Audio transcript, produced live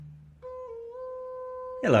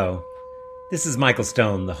Hello, this is Michael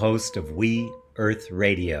Stone, the host of We Earth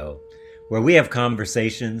Radio, where we have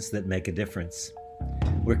conversations that make a difference.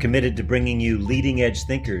 We're committed to bringing you leading edge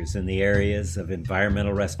thinkers in the areas of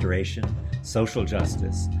environmental restoration, social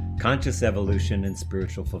justice, conscious evolution, and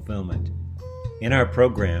spiritual fulfillment. In our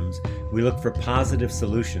programs, we look for positive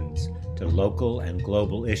solutions to local and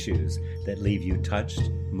global issues that leave you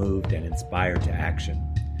touched, moved, and inspired to action.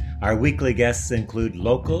 Our weekly guests include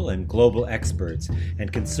local and global experts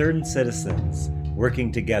and concerned citizens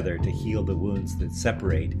working together to heal the wounds that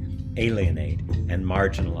separate, alienate, and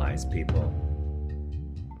marginalize people.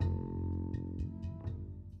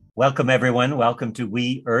 Welcome, everyone. Welcome to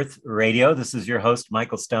We Earth Radio. This is your host,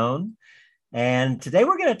 Michael Stone. And today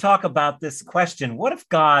we're going to talk about this question: what if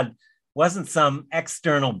God wasn't some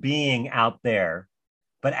external being out there,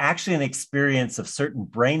 but actually an experience of certain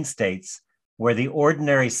brain states where the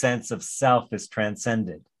ordinary sense of self is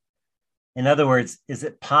transcended? In other words, is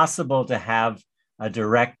it possible to have a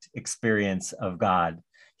direct experience of God?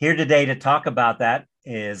 Here today to talk about that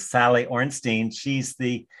is Sally Ornstein. She's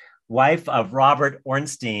the wife of Robert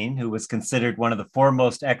Ornstein, who was considered one of the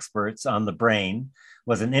foremost experts on the brain,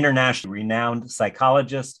 was an internationally renowned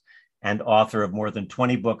psychologist and author of more than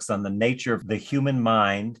 20 books on the nature of the human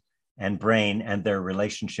mind and brain and their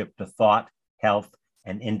relationship to thought, health,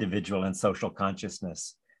 and individual and social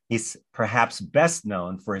consciousness. He's perhaps best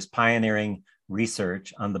known for his pioneering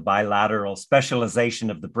research on the bilateral specialization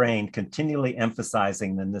of the brain, continually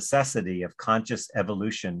emphasizing the necessity of conscious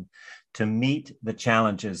evolution to meet the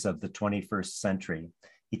challenges of the 21st century.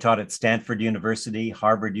 He taught at Stanford University,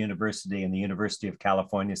 Harvard University, and the University of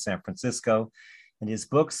California, San Francisco. And his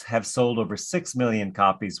books have sold over 6 million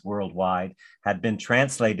copies worldwide, had been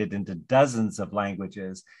translated into dozens of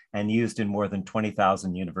languages, and used in more than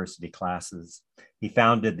 20,000 university classes. He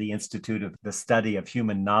founded the Institute of the Study of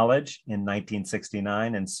Human Knowledge in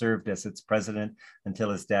 1969 and served as its president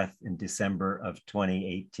until his death in December of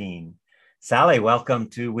 2018. Sally, welcome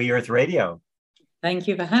to We Earth Radio. Thank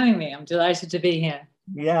you for having me. I'm delighted to be here.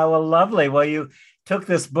 Yeah, well, lovely. Well, you took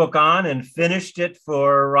this book on and finished it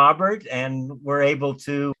for Robert, and were able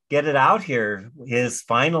to get it out here, his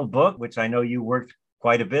final book, which I know you worked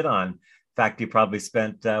quite a bit on. In fact, you probably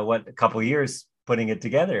spent, a couple of years putting it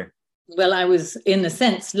together. Well, I was, in a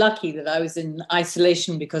sense, lucky that I was in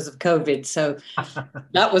isolation because of COVID. So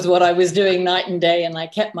that was what I was doing night and day, and I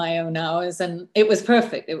kept my own hours, and it was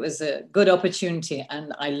perfect. It was a good opportunity,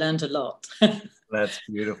 and I learned a lot. That's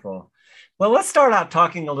beautiful. Well, let's start out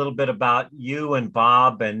talking a little bit about you and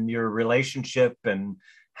Bob and your relationship and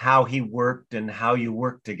how he worked and how you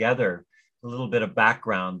worked together. A little bit of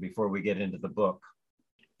background before we get into the book.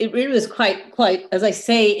 It really was quite, as I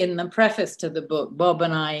say in the preface to the book, Bob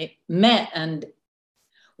and I met, and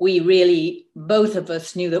we really, both of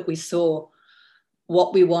us knew that we saw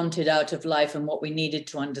what we wanted out of life and what we needed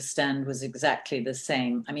to understand was exactly the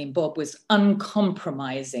same. I mean, Bob was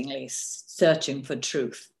uncompromisingly searching for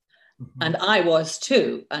truth. Mm-hmm. And I was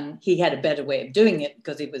too. And he had a better way of doing it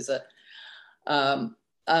because he was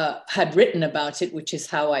had written about it, which is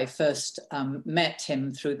how I first met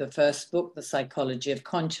him, through the first book, The Psychology of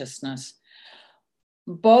Consciousness.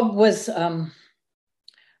 Bob was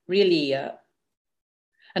really an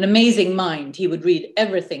amazing mind. He would read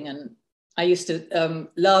everything, and I used to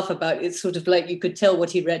laugh about it, sort of like you could tell what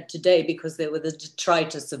he read today because there were the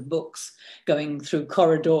detritus of books going through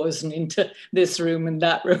corridors and into this room and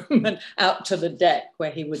that room and out to the deck,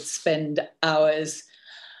 where he would spend hours.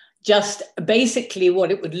 Just basically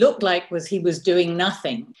what it would look like was he was doing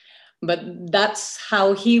nothing, but that's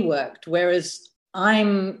how he worked. Whereas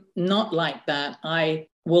I'm not like that. I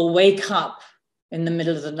will wake up in the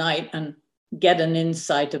middle of the night and get an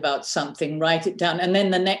insight about something, write it down, and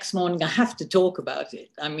then the next morning I have to talk about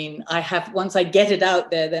it. I mean, once I get it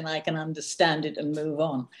out there, then I can understand it and move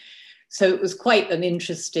on. So it was quite an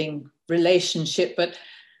interesting relationship, but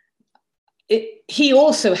he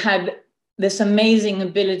also had this amazing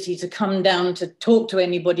ability to come down to talk to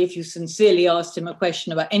anybody. If you sincerely asked him a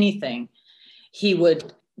question about anything, he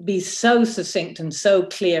would be so succinct and so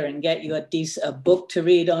clear and get you a book to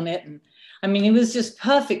read on it. And I mean, it was just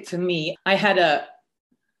perfect for me. I had a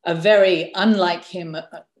very, unlike him,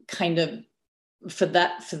 kind of, for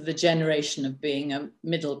the generation of being a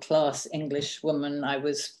middle-class English woman, I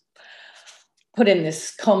was put in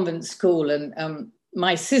this convent school, and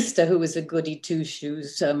my sister, who was a goody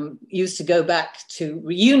two-shoes, used to go back to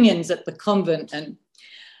reunions at the convent, and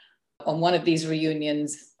on one of these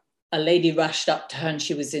reunions, a lady rushed up to her, and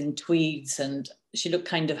she was in tweeds, and she looked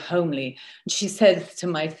kind of homely. And she said to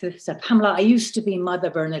my sister, "Pamela, I used to be Mother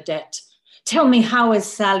Bernadette. Tell me, how is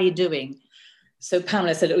Sally doing?" so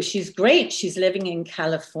Pamela said, oh, she's great. She's living in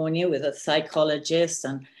California with a psychologist.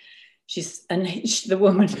 And the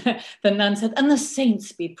woman, the nun said, and the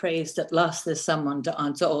saints be praised, at last there's someone to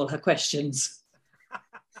answer all her questions.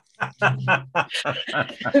 So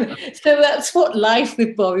that's what life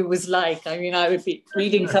with Bobby was like. I mean, I would be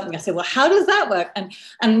reading something. I said, well, how does that work?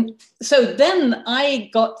 And so then I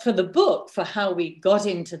got for the book, for how we got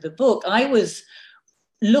into the book, I was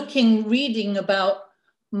reading about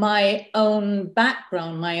my own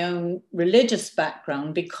background, my own religious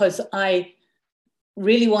background, because I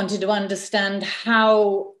really wanted to understand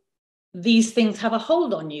how these things have a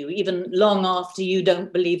hold on you, even long after you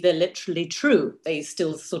don't believe they're literally true. They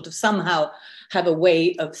still sort of somehow have a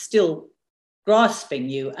way of still grasping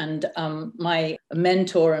you. And my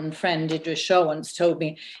mentor and friend Idris Shah once told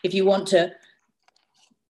me, if you want to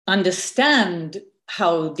understand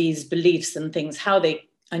how these beliefs and things,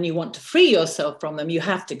 and you want to free yourself from them, you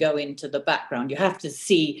have to go into the background. You have to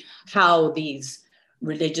see how these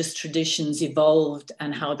religious traditions evolved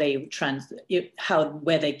and how they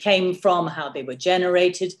where they came from, how they were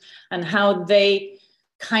generated, and how they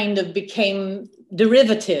kind of became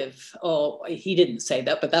derivative. Or he didn't say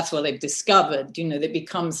that, but that's what they've discovered. That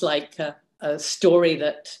becomes like a story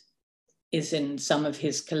that is in some of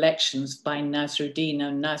his collections by Nasruddin.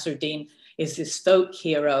 And Nasruddin is this folk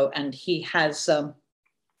hero, and he has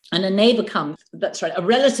and a neighbor comes. That's right. A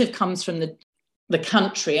relative comes from the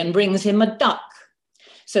country and brings him a duck.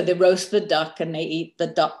 So they roast the duck and they eat the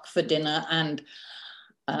duck for dinner, and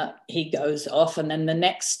he goes off. And then the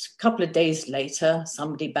next couple of days later,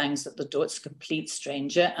 somebody bangs at the door. It's a complete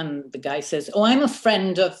stranger. And the guy says, oh, I'm a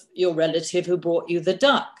friend of your relative who brought you the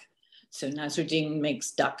duck. So Nasruddin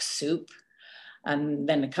makes duck soup. And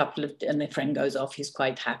then and the friend goes off. He's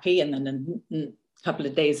quite happy. And then a couple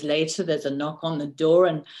of days later, there's a knock on the door,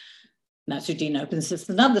 and Nasruddin opens. It's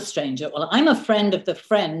another stranger. Well, I'm a friend of the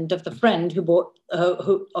friend of the friend who brought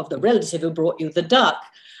of the relative who brought you the duck,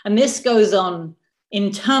 and this goes on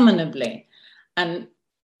interminably. And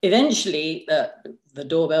eventually, the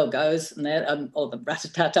doorbell goes, and or the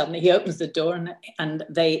rat-a-tat-tat, and he opens the door, and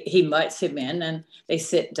he invites him in, and they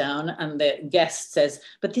sit down, and the guest says,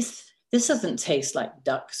 "But this doesn't taste like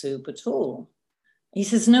duck soup at all." He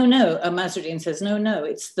says, no. Nasruddin says, no,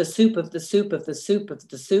 it's the soup of the soup of the soup of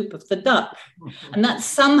the soup of the duck. And that's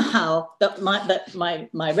somehow that my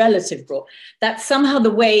relative brought. That's somehow the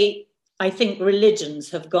way I think religions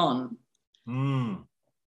have gone. The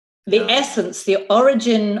essence, the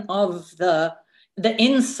origin of the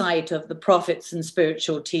insight of the prophets and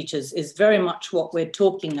spiritual teachers is very much what we're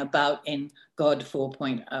talking about in God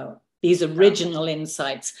 4.0. These original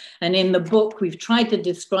insights. And in the book, we've tried to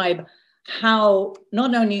describe how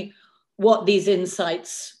not only what these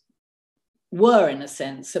insights were, in a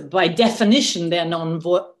sense, by definition, they're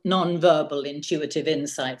non-verbal intuitive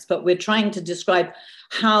insights, but we're trying to describe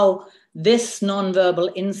how this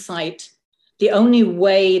non-verbal insight, the only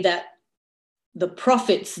way that the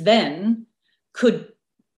prophets then could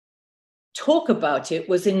talk about it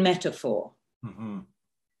was in metaphor. Mm-hmm.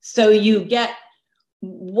 So you get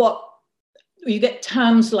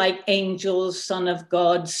terms like angels, son of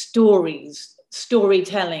God,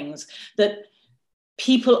 storytellings that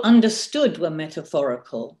people understood were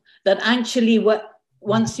metaphorical, that actually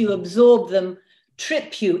once you absorb them,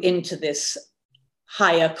 trip you into this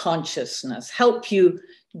higher consciousness, help you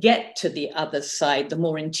get to the other side, the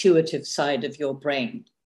more intuitive side of your brain.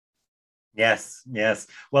 Yes.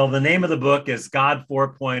 Well, the name of the book is God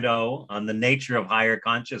 4.0 on the nature of higher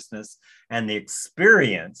consciousness and the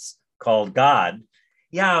experience called God.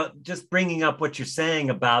 Yeah, just bringing up what you're saying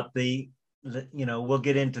about we'll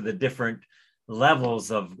get into the different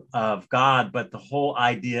levels of God, but the whole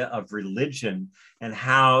idea of religion and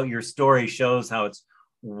how your story shows how it's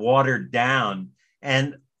watered down.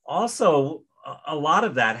 And also a lot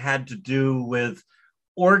of that had to do with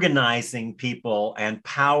organizing people and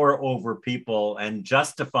power over people and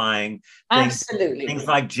justifying things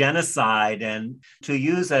like genocide and to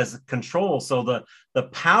use as control. So the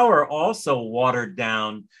power also watered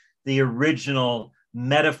down the original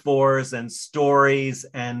metaphors and stories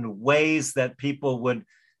and ways that people would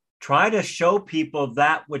try to show people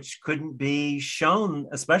that which couldn't be shown,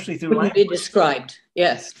 especially through language. Couldn't be described.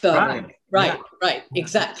 Yes, right,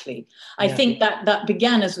 exactly. I think that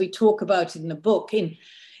began, as we talk about in the book, in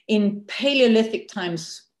Paleolithic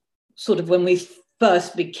times, sort of when we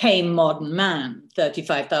first became modern man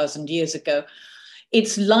 35,000 years ago.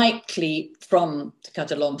 It's likely, to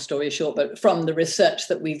cut a long story short, but from the research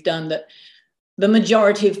that we've done, that the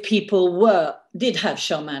majority of people did have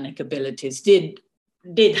shamanic abilities, did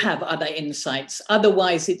did have other insights.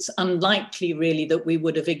 Otherwise, it's unlikely really that we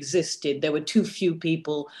would have existed. There were too few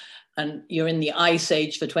people, and you're in the ice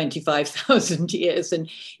age for 25,000 years, and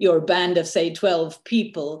you're a band of, say, 12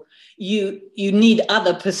 people. You need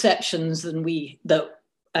other perceptions than that,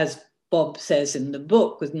 as Bob says in the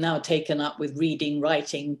book, was now taken up with reading,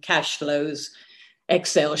 writing, cash flows,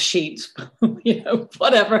 Excel sheets,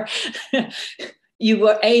 whatever. You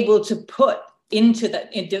were able to put into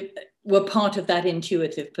that, were part of that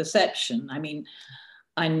intuitive perception. I mean,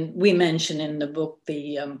 we mention in the book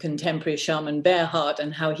the contemporary shaman Bearhart,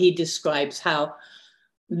 and how he describes how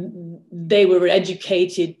they were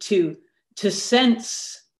educated to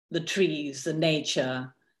sense the trees, the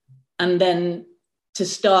nature, and then to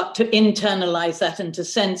start to internalize that and to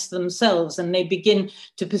sense themselves. And they begin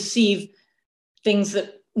to perceive things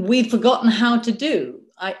that we've forgotten how to do.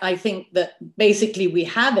 I think that basically we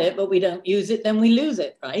have it, but we don't use it, then we lose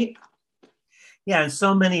it, right? Yeah, and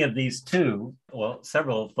so many of these too, well,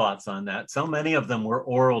 several thoughts on that. So many of them were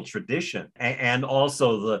oral tradition. And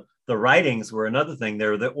also the writings were another thing.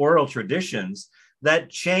 They're the oral traditions that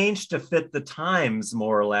changed to fit the times,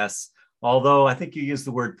 more or less. Although I think you used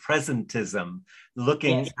the word presentism,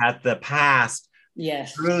 looking at the past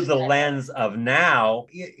through the lens of now.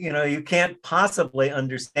 You can't possibly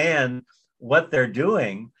understand what they're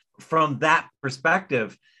doing from that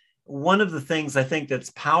perspective. One of the things I think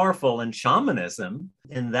that's powerful in shamanism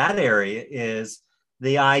in that area is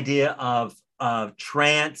the idea of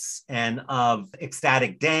trance and of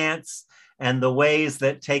ecstatic dance, and the ways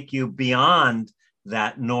that take you beyond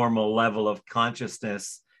that normal level of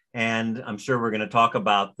consciousness. And I'm sure we're going to talk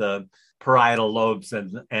about the parietal lobes,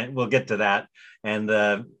 and we'll get to that, and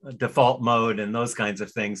the default mode and those kinds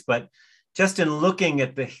of things. But just in looking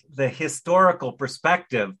at the historical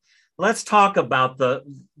perspective, let's talk about the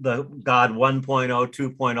God 1.0,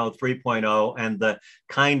 2.0, 3.0, and the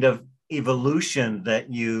kind of evolution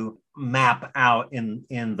that you map out in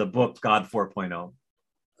the book God 4.0.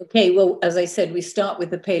 Okay, well, as I said, we start with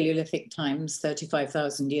the Paleolithic times,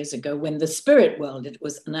 35,000 years ago, when the spirit world, it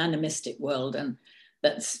was an animistic world, and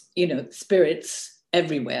that's, spirits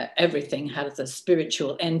everywhere. Everything has a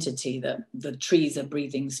spiritual entity. The trees are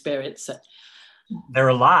breathing spirits. They're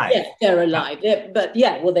alive. Yes, they're alive. Yeah, but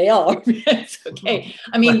they are. Yes, okay.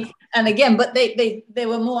 I mean, and again, but they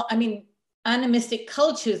were more, animistic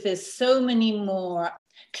cultures, there's so many more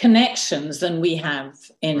connections than we have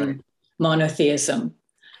in monotheism.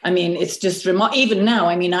 I mean, it's just remarkable. Even now,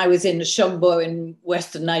 I was in Shogbo in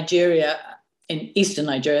Western Nigeria, in Eastern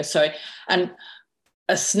Nigeria, sorry, and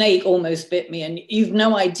a snake almost bit me, and you've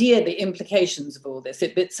no idea the implications of all this.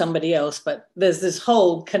 It bit somebody else, but there's this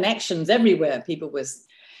whole connections everywhere. People was,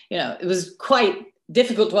 it was quite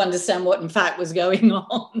difficult to understand what in fact was going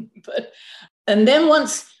on. And then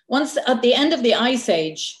once at the end of the Ice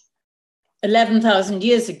Age, 11,000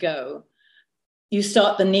 years ago, you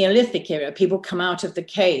start the Neolithic era. People come out of the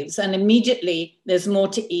caves, and immediately there's more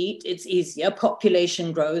to eat. It's easier.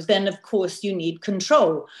 Population grows. Then, of course, you need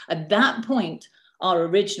control. At that point, our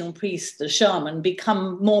original priests, the shaman,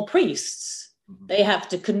 become more priests. Mm-hmm. They have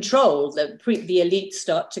to control, the elites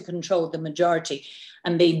start to control the majority.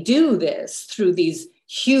 And they do this through these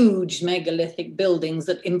huge megalithic buildings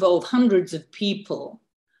that involve hundreds of people,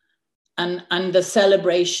 and the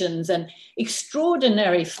celebrations and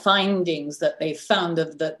extraordinary findings that they found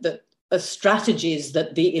of the strategies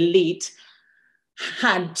that the elite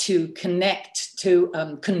had to connect to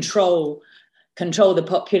control the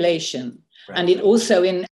population. Right. And it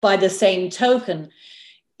also, by the same token,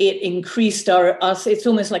 it increased us. It's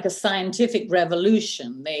almost like a scientific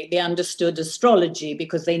revolution. They understood astrology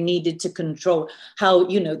because they needed to control how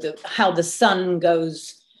the sun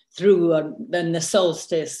goes through, then the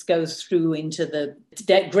solstice goes through into the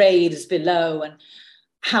graves below, and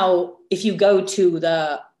how if you go to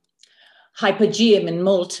the Hypogeum in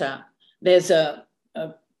Malta, there's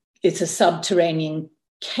it's a subterranean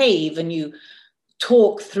cave, and you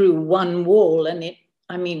talk through one wall, and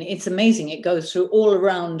it's amazing. It goes through all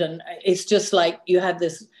around, and it's just like you have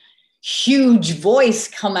this huge voice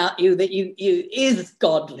come at you that you is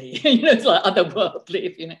godly, it's like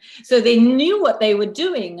otherworldly, So they knew what they were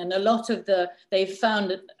doing, and a lot of they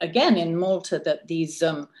found again in Malta that these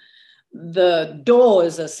the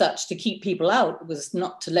doors are such to keep people out was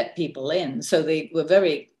not to let people in. So they were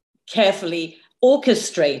very carefully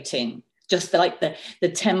orchestrating, just like the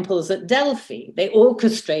temples at Delphi. They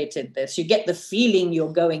orchestrated this. You get the feeling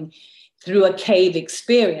you're going through a cave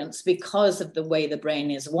experience because of the way the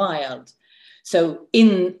brain is wired. So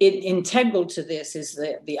integral to this is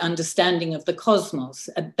the understanding of the cosmos.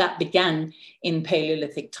 That began in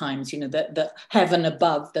Paleolithic times, the heaven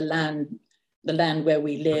above, the land the land where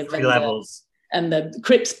we live, three levels. And the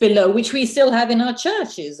crypts below, which we still have in our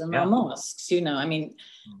churches and Yeah. our mosques. I mean,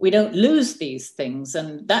 we don't lose these things.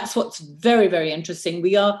 And that's what's very, very interesting.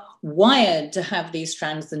 We are wired to have these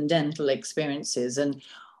transcendental experiences. And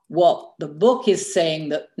what the book is saying,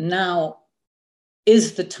 that now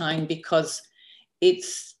is the time, because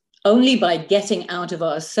it's only by getting out of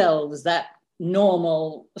ourselves, that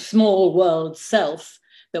normal small world self,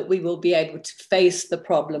 that we will be able to face the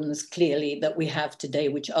problems clearly that we have today,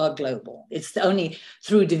 which are global. It's only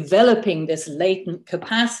through developing this latent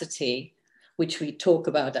capacity, which we talk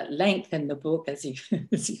about at length in the book, as you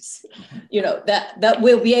that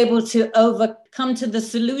we'll be able to overcome to the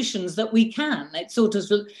solutions that we can. It's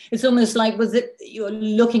almost like, you're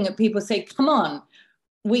looking at people say, come on,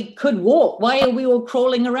 we could walk. Why are we all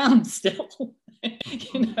crawling around still?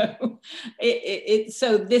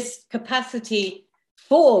 So this capacity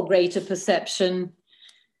for greater perception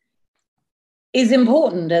is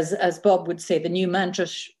important. As Bob would say, the new mantra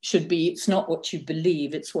should be, it's not what you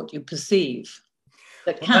believe, it's what you perceive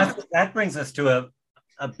that counts. That brings us to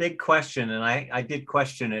a big question, and I did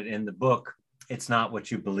question it in the book. It's not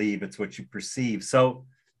what you believe, it's what you perceive. So,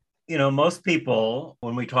 most people,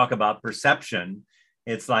 when we talk about perception,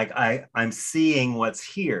 it's like I'm seeing what's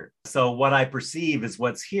here. So what I perceive is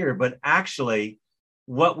what's here, but actually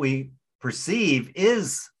what we perceive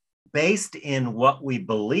is based in what we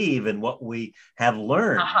believe and what we have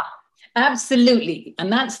learned. Absolutely.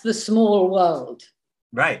 And that's the small world.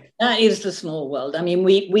 Right. That is the small world. I mean,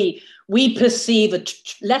 we perceive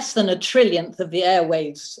less than a trillionth of the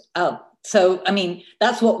airwaves up. So, I mean,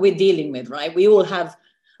 that's what we're dealing with, right? We all have,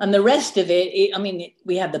 and the rest of it,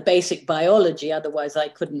 we have the basic biology. Otherwise,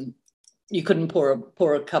 you couldn't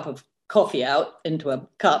pour a cup of coffee out into a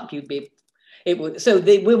cup.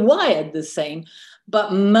 We're wired the same,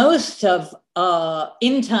 but most of our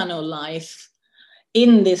internal life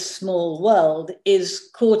in this small world is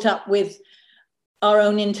caught up with our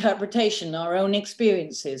own interpretation, our own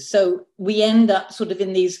experiences. So we end up sort of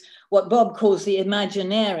in these, what Bob calls the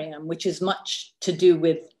Imaginarium, which is much to do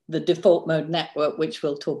with the default mode network, which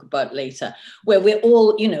we'll talk about later, where we're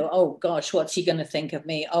all, oh gosh, what's he going to think of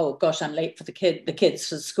me? Oh gosh, I'm late for the kids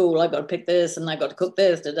for school. I got to pick this and I got to cook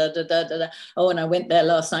this. Da, da, da, da, da, da. Oh, and I went there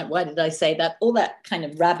last night. Why did I say that? All that kind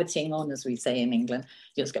of rabbiting on, as we say in England.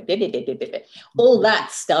 You just go, blah, blah, blah, blah, blah. All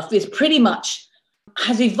that stuff is pretty much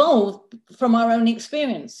has evolved from our own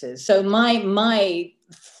experiences. So my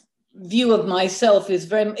view of myself is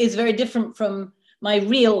very different from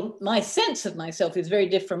my sense of myself is very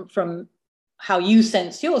different from how you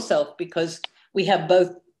sense yourself, because we have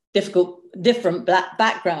both different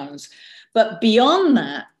backgrounds. But beyond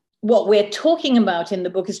that, what we're talking about in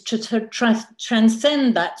the book is to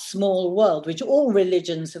transcend that small world, which all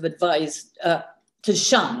religions have advised to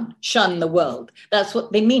shun the world. That's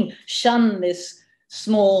what they mean. Shun this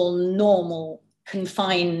small, normal,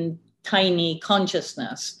 confined, tiny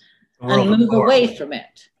consciousness and move away from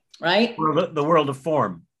it. Right? The world of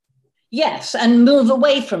form. Yes, and move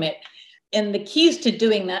away from it. And the keys to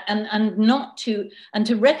doing that and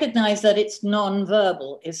to recognize that it's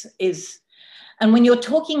non-verbal is and when you're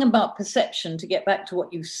talking about perception, to get back to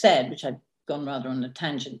what you said, which I've gone rather on a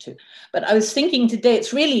tangent to, but I was thinking today,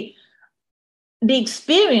 it's really the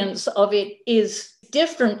experience of it is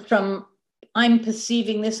different from I'm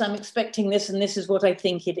perceiving this, I'm expecting this, and this is what I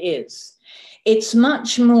think it is. It's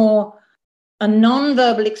much more a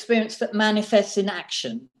non-verbal experience that manifests in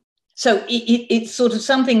action. So it's sort of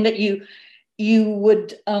something that you'd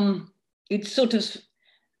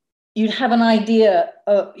have an idea.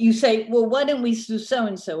 You say, well, why don't we do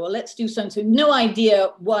so-and-so? Or let's do so-and-so. No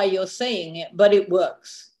idea why you're saying it, but it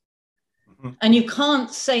works. Mm-hmm. And you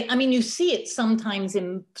can't say, you see it sometimes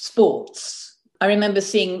in sports. I remember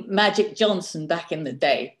seeing Magic Johnson back in the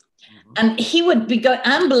day. And he would be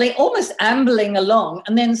almost ambling along,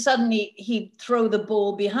 and then suddenly he'd throw the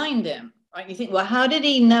ball behind him. Right? You think, well, how did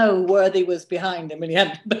he know Worthy was behind him and he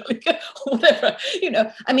had or whatever?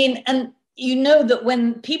 And that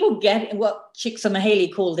when people get what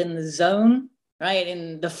Csikszentmihalyi called in the zone, right,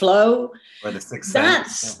 in the flow, or the sixth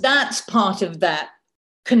sense, that's part of that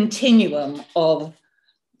continuum of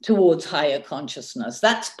towards higher consciousness.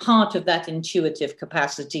 That's part of that intuitive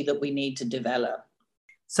capacity that we need to develop.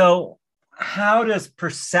 So how does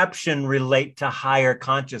perception relate to higher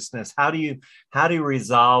consciousness? How do you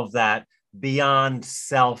resolve that beyond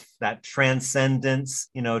self, that transcendence,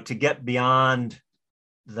 to get beyond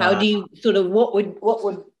how do you sort of, what would,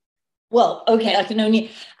 well, okay, I can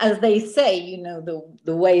only, as they say,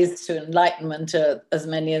 the ways to enlightenment are as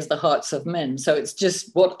many as the hearts of men. So it's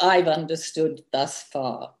just what I've understood thus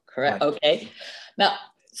far, correct? Right. Okay. Now,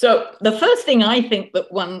 So the first thing I think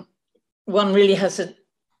that one really has to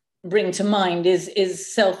bring to mind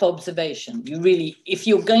is self-observation. You really, if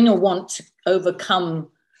you're going to want to overcome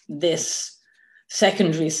this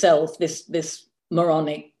secondary self, this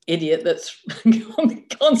moronic idiot that's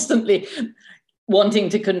constantly wanting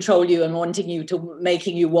to control you and wanting you to,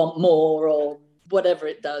 making you want more or whatever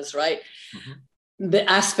it does, right? Mm-hmm. The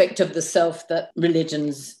aspect of the self that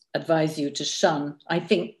religions advise you to shun, I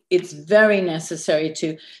think it's very necessary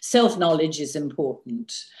to, self-knowledge is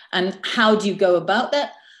important. And how do you go about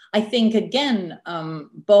that? I think, again,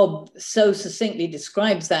 Bob so succinctly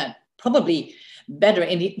describes that, probably better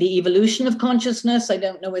in The Evolution of Consciousness. I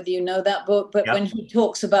don't know whether you know that book, but when he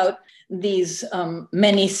talks about these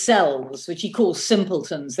many selves, which he calls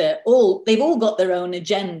simpletons, they've all got their own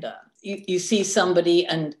agenda. You see somebody,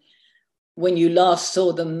 and when you last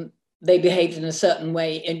saw them, they behaved in a certain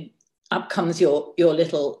way, and up comes your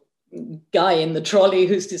little guy in the trolley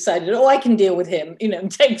who's decided, I can deal with him,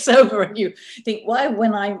 and takes over, and you think, why,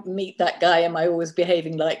 when I meet that guy, am I always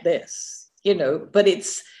behaving like this? But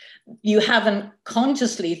you haven't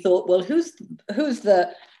consciously thought, well, who's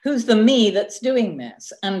the me that's doing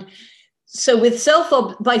this? And so with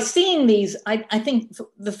by seeing these, I think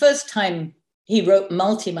the first time he wrote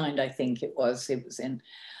Multimind, I think it was in,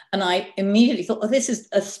 and I immediately thought, this is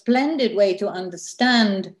a splendid way to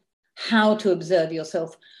understand how to observe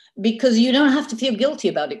yourself, because you don't have to feel guilty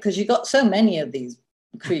about it, because you've got so many of these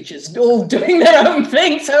creatures all doing their own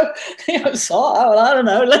thing. So, I don't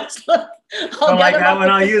know, let's look. I like that one,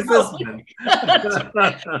 I'll use this one.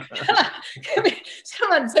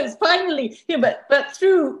 Someone says, finally, but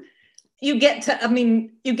through, you get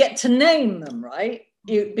to name them, right?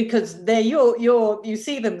 Because they're you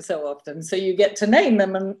see them so often, so you get to name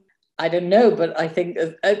them. And I don't know, but I think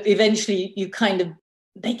eventually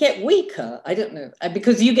they get weaker. I don't know,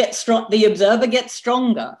 because you get strong, the observer gets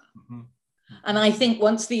stronger. Mm-hmm. And I think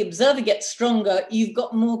once the observer gets stronger, you've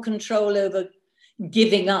got more control over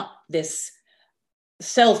giving up this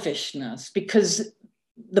selfishness, because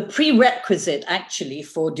the prerequisite actually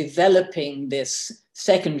for developing this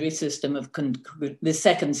secondary system of the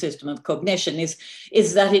second system of cognition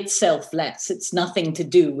is that it's selfless. It's nothing to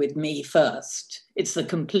do with me first. It's the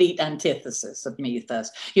complete antithesis of me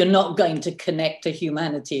first. You're not going to connect to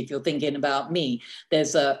humanity if you're thinking about me.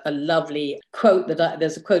 There's a lovely quote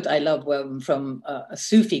there's a quote I love from a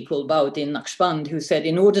Sufi called Bahauddin Naqshband, who said,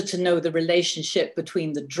 in order to know the relationship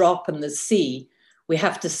between the drop and the sea, we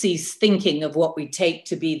have to cease thinking of what we take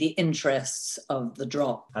to be the interests of the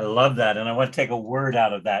drop. I love that. And I want to take a word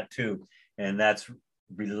out of that too. And that's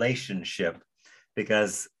relationship.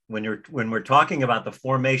 Because when we're talking about the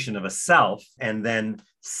formation of a self and then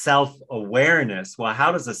self-awareness, well,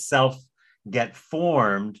 how does a self get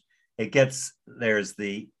formed? There's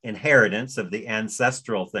the inheritance of the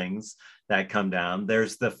ancestral things that come down.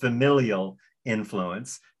 There's the familial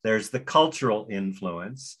influence. There's the cultural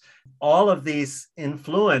influence. All of these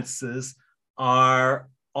influences are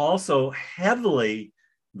also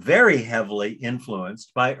very heavily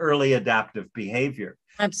influenced by early adaptive behavior.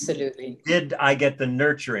 Absolutely. Did I get the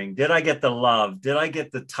nurturing? Did I get the love? Did I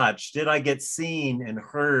get the touch? Did I get seen and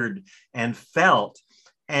heard and felt?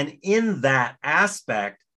 And in that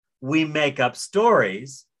aspect, we make up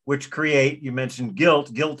stories which create, you mentioned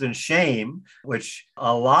guilt and shame, which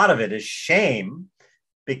a lot of it is shame,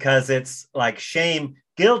 because it's like shame.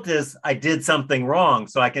 Guilt is, I did something wrong,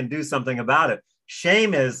 so I can do something about it.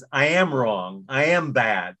 Shame is, I am wrong. I am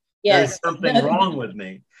bad. Yes. There's something wrong with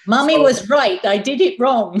me. Mommy was right. I did it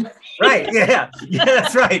wrong. Right. Yeah,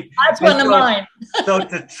 that's right. That's one of mine. So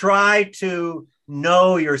to try to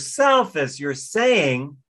know yourself, as you're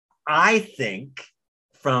saying, I think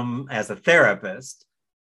as a therapist,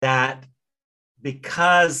 that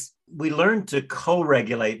because we learn to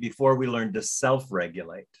co-regulate before we learn to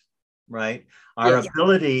self-regulate, right? Our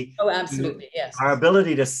ability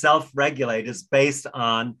to self-regulate is based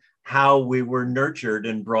on how we were nurtured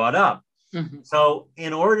and brought up. Mm-hmm. So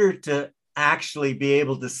in order to actually be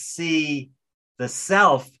able to see the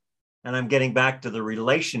self, and I'm getting back to the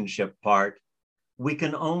relationship part, we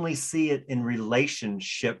can only see it in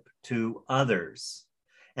relationship to others.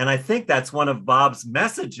 And I think that's one of Bob's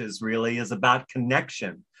messages really, is about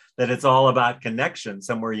connection, that it's all about connection.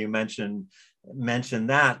 Somewhere you mentioned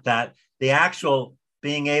that the actual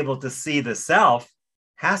being able to see the self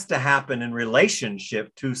has to happen in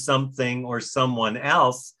relationship to something or someone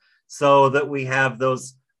else, so that we have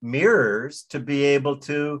those mirrors to be able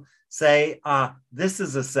to say, this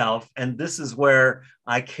is a self, and this is where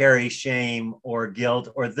I carry shame or guilt,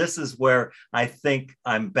 or this is where I think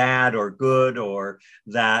I'm bad or good, or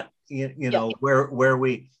that, where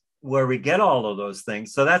we where we get all of those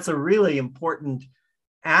things. So that's a really important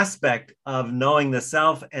aspect of knowing the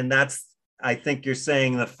self. And that's, I think you're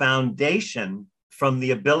saying, the foundation from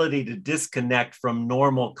the ability to disconnect from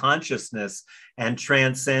normal consciousness and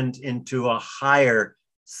transcend into a higher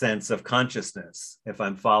sense of consciousness, if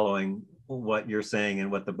I'm following what you're saying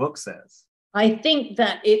and what the book says. I think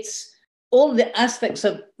that it's all the aspects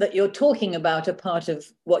of that you're talking about are part of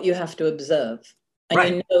what you have to observe. And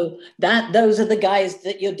right. You know that those are the guys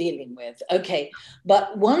that you're dealing with. Okay.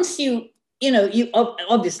 But once you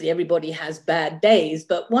obviously everybody has bad days,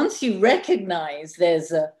 but once you recognize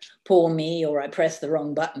there's a poor me, or I pressed the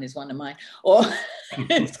wrong button is one of mine, or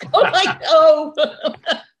it's like, oh,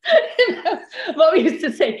 Mom used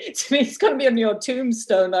to say to me, it's going to be on your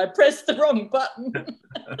tombstone, I pressed the wrong button. But,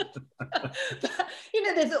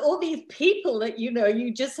 there's all these people that,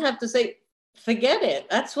 you just have to say, forget it.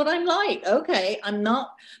 That's what I'm like. Okay, I'm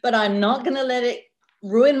not going to let it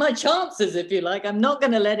ruin my chances, if you like. I'm not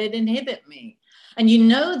going to let it inhibit me. And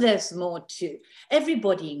there's more to,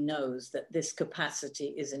 everybody knows that this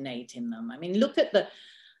capacity is innate in them. I mean, look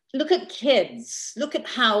at kids, look at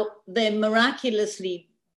how they miraculously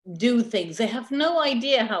do things. They have no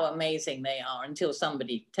idea how amazing they are until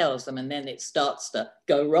somebody tells them, and then it starts to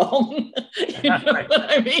go wrong. Right. What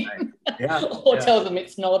I mean? Right. Yeah. Or tell them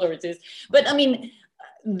it's not, or it is. But I mean,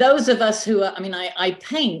 those of us who are, I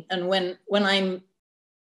paint, and when I'm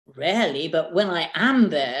rarely, but when I am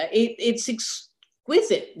there, it's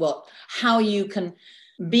exquisite how you can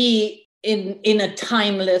be in a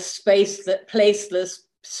timeless space, placeless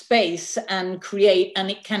space, and create, and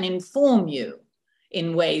it can inform you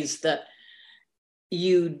in ways that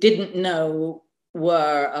you didn't know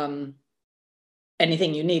were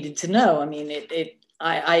anything you needed to know. I mean,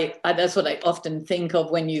 I that's what I often think of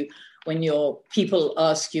when your people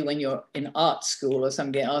ask you, when you're in art school or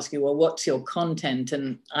somebody asks you, well, what's your content?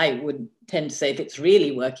 And I would tend to say, if it's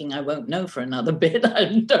really working, I won't know for another bit. I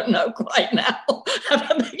don't know quite now.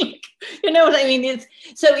 You know what I mean?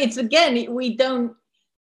 It's again,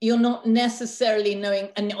 you're not necessarily knowing,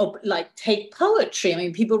 and like take poetry. I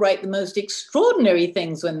mean, people write the most extraordinary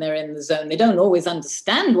things when they're in the zone. They don't always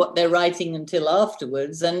understand what they're writing until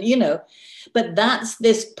afterwards. And, but that's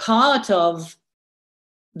this part of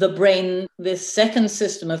the brain. This second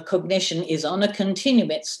system of cognition is on a continuum.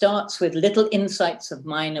 It starts with little insights of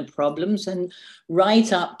minor problems and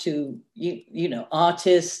right up to,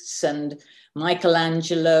 artists and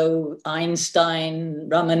Michelangelo, Einstein,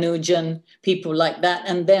 Ramanujan, people like that,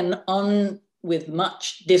 and then on with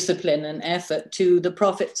much discipline and effort to the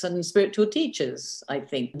prophets and spiritual teachers. I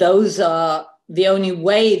think those are the only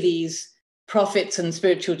way these prophets and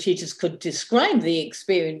spiritual teachers could describe the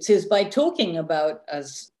experiences, by talking about,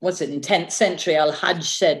 as in 10th century, Al-Hajj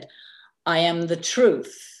said, I am the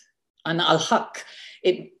truth, and Al-Haq.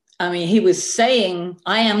 He was saying,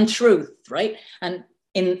 I am truth, right? And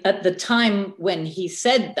at the time when he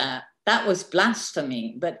said that was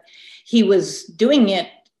blasphemy, but he was doing it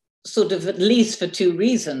sort of at least for two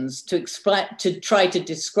reasons: to try to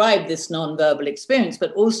describe this nonverbal experience,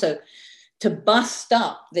 but also to bust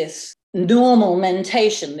up this normal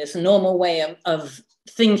mentation, this normal way of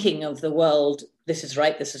thinking of the world. This is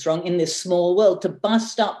right, this is wrong, in this small world, to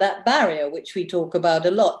bust up that barrier, which we talk about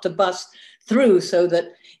a lot, to bust through, so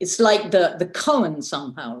that it's like the koan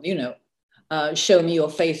somehow, show me your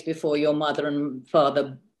face before your mother and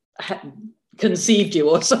father conceived you,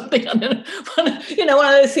 or something. I don't know,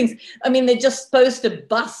 one of those things. I mean, they're just supposed to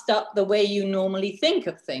bust up the way you normally think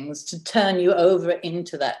of things, to turn you over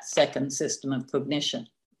into that second system of cognition.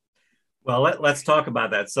 Well, let's talk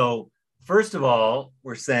about that. So first of all,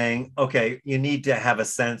 we're saying, okay, you need to have a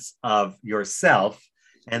sense of yourself.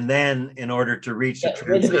 And then in order to reach a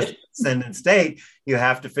transcendent state, you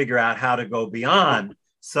have to figure out how to go beyond.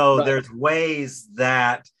 So right. There's ways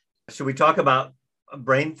that, should we talk about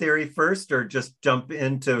brain theory first, or just jump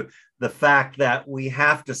into the fact that we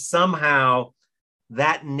have to somehow,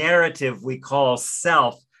 that narrative we call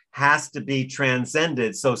self has to be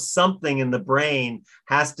transcended. So something in the brain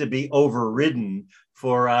has to be overridden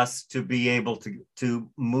for us to be able to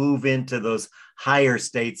move into those higher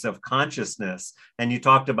states of consciousness. And you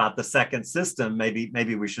talked about the second system.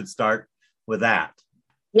 Maybe we should start with that.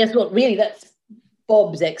 Yes, well, really, that's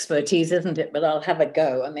Bob's expertise, isn't it? But I'll have a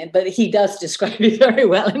go. But he does describe it very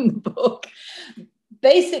well in the book.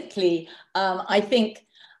 Basically, I think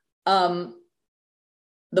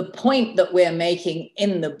the point that we're making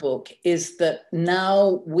in the book is that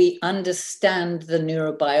now we understand the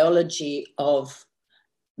neurobiology of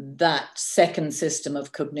that second system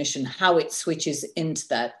of cognition, how it switches into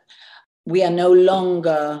that. We are no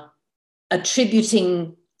longer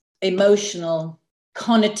attributing emotional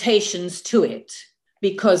connotations to it,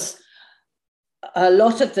 because a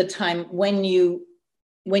lot of the time when you're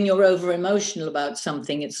over emotional about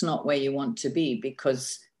something, it's not where you want to be,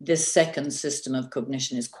 because this second system of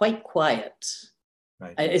cognition is quite quiet.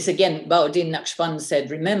 Right. It's again, Bahauddin Naqshband said,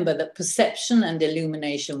 remember that perception and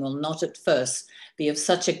illumination will not at first be of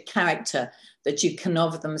such a character that you can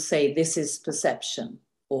of them say, this is perception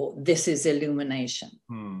or this is illumination.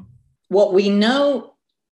 What we know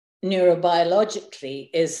neurobiologically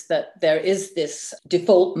is that there is this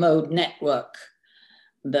default mode network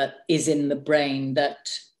that is in the brain that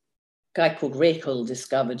a guy called Reichel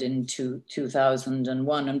discovered in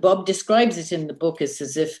 2001. And Bob describes it in the book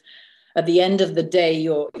as if at the end of the day,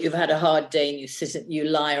 you've had a hard day and you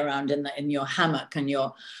lie around in your hammock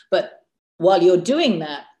but while you're doing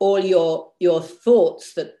that, all your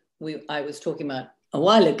thoughts that I was talking about a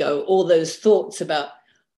while ago, all those thoughts about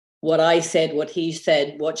what I said, what he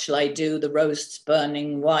said, what shall I do, the roast's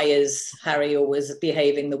burning, why is Harry always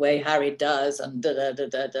behaving the way Harry does, and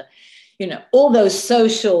da-da-da-da-da. All those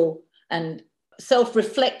social and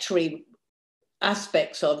self-reflectory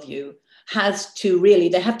aspects of you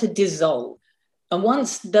they have to dissolve. And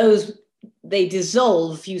once they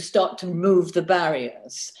dissolve, you start to move the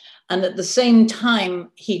barriers. And at the same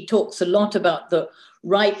time, he talks a lot about the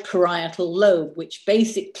right parietal lobe, which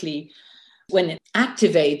basically, when it's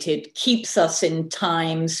activated, keeps us in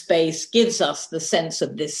time, space, gives us the sense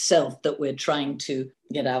of this self that we're trying to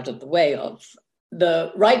get out of the way of.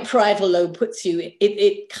 The right parietal lobe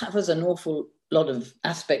it covers an awful lot of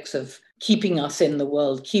aspects of keeping us in the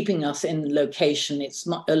world, keeping us in location. It's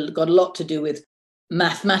got a lot to do with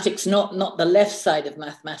mathematics, not the left side of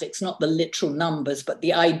mathematics, not the literal numbers, but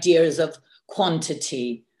the ideas of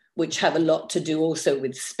quantity, which have a lot to do also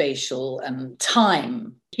with spatial and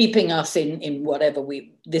time, keeping us in whatever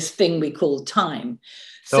this thing we call time.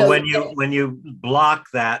 So when you block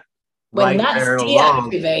that, when that's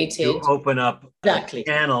deactivated, you open up exactly a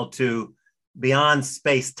channel to beyond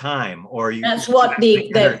space time, that's what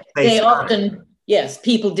they often, yes,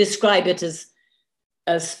 people describe it as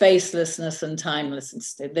spacelessness and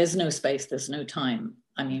timelessness. There's no space, there's no time.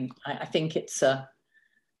 I mean, I think it's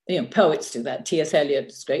poets do that. T.S. Eliot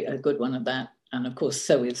is a good one of that, and of course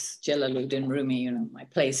so is Jalaluddin Rumi. My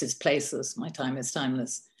place is placeless, my time is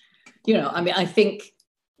timeless. I mean, I think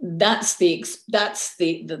that's the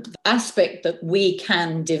aspect that we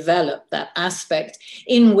can develop, that aspect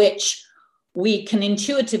in which we can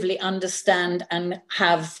intuitively understand and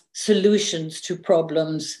have solutions to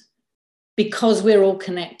problems, because we're all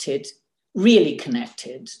connected, really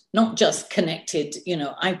connected, not just connected,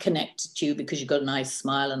 I'm connected to you because you've got a nice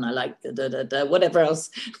smile and I like whatever else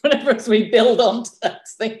we build onto that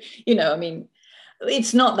thing. I mean,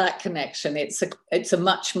 it's not that connection. It's a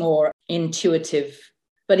much more intuitive,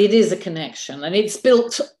 but it is a connection. And it's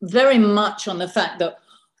built very much on the fact that,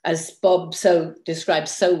 as Bob describes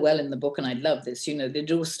so well in the book, and I love this,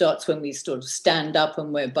 it all starts when we sort of stand up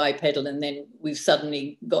and we're bipedal, and then we've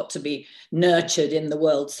suddenly got to be nurtured in the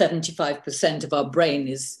world. 75% of our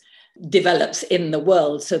brain develops in the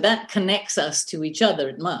world. So that connects us to each other,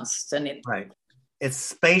 it must. Right. It's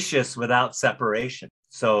spacious without separation.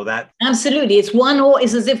 So that... Absolutely. It's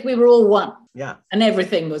as if we were all one. Yeah. And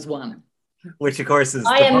everything was one. Which, of course, is...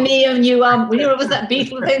 I am me and you are... What was that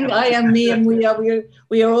Beatle thing? I am me and we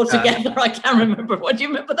are all together. I can't remember. What do you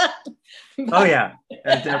remember that? Oh, yeah.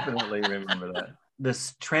 I definitely remember that.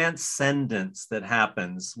 This transcendence that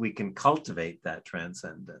happens, we can cultivate that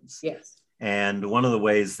transcendence. Yes. And one of the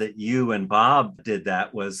ways that you and Bob did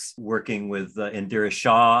that was working with Indira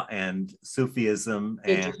Shah and Sufism,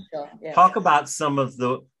 and talk about some of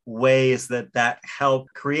the ways that help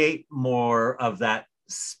create more of that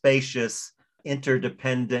spacious,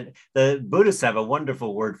 interdependent. The Buddhists have a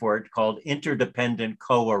wonderful word for it called interdependent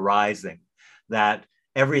co-arising, that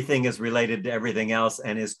everything is related to everything else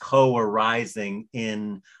and is co-arising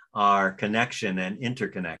in our connection and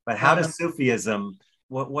interconnect. But how does Sufism,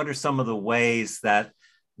 what are some of the ways that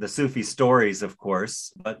the Sufi stories, of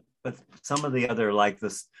course, but some of the other, like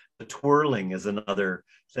the twirling is another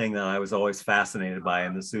thing that I was always fascinated by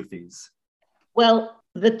in the Sufis. Well,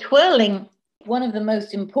 the twirling, one of the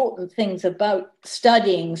most important things about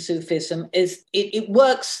studying Sufism is it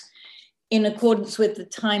works in accordance with the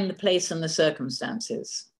time, the place, and the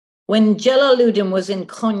circumstances. When Jalaluddin was in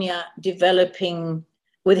Konya developing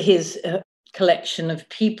with his collection of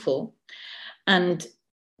people and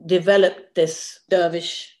developed this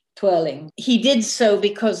dervish twirling, he did so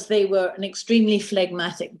because they were an extremely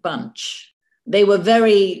phlegmatic bunch. They were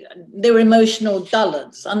emotional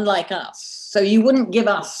dullards, unlike us. So you wouldn't give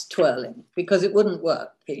us twirling because it wouldn't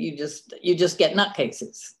work. You just get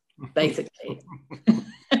nutcases. basically.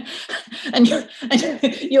 and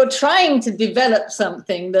you're trying to develop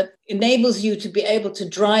something that enables you to be able to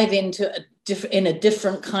drive into in a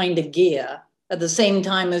different kind of gear at the same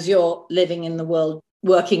time as you're living in the world,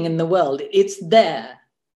 working in the world. It's there.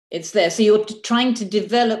 So you're trying to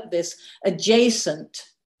develop this adjacent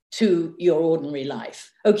to your ordinary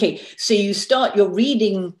life. Okay, so you're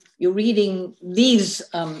reading these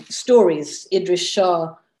stories. Idries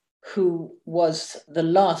Shah, who was the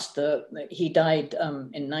last, he died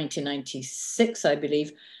in 1996, I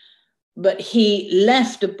believe, but he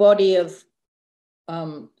left a body of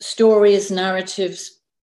stories, narratives,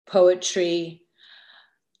 poetry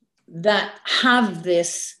that have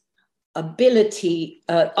this ability,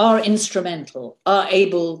 are instrumental, are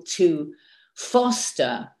able to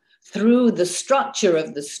foster through the structure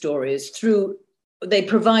of the stories, they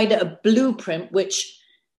provide a blueprint which,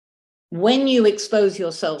 when you expose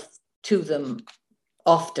yourself to them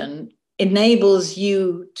often, enables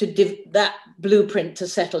you to that blueprint to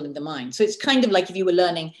settle in the mind. So it's kind of like if you were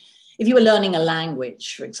learning a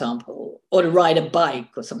language, for example, or to ride a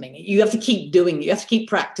bike or something. You have to keep doing it. You have to keep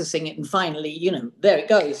practicing it. And finally, there it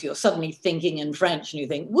goes. You're suddenly thinking in French and you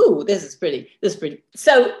think, woo, this is pretty.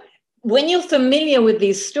 So when you're familiar with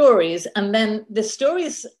these stories, and then the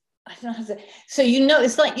stories, I don't know how to say, so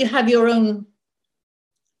it's like you have your own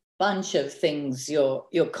bunch of things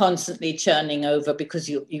you're constantly churning over because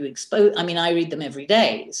you expose. I mean, I read them every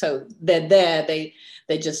day, so they're there. They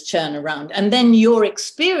just churn around, and then your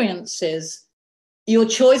experiences, your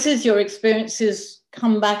choices, your experiences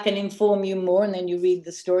come back and inform you more, and then you read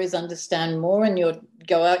the stories, understand more, and you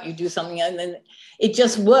go out, you do something, and then it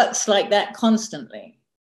just works like that constantly.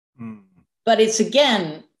 But it's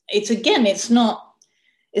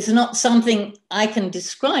not something I can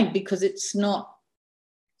describe because it's not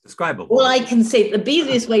describable. Well, I can say the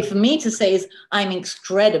easiest way for me to say is I'm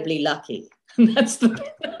incredibly lucky. That's that's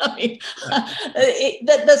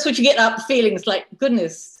what you get up feeling. It's like,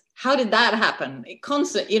 goodness, how did that happen?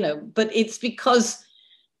 But it's because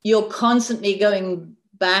you're constantly going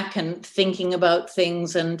back and thinking about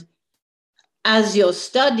things, and as you're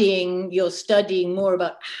studying more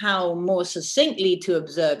about how more succinctly to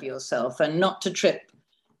observe yourself and not to trip,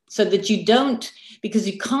 so that you don't, because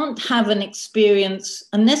you can't have an experience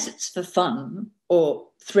unless it's for fun or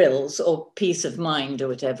thrills or peace of mind or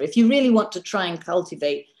whatever. If you really want to try and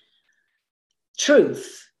cultivate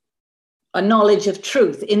truth, a knowledge of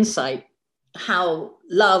truth, insight, how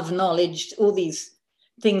love, knowledge, all these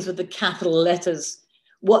things with the capital letters,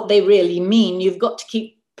 what they really mean, you've got to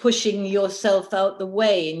keep pushing yourself out the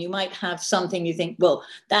way, and you might have something you think, well,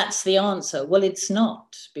 that's the answer. Well, it's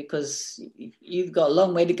not, because you've got a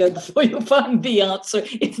long way to go before you find the answer,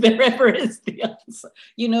 if there ever is the answer.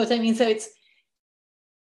 You know what I mean? So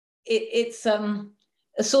it's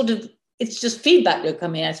a sort of, it's just feedback loop. I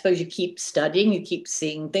mean, I suppose you keep studying, you keep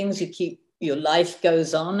seeing things, your life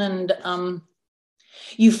goes on, and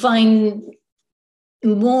you find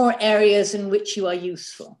more areas in which you are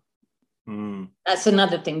useful. That's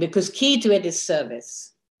another thing, because key to it is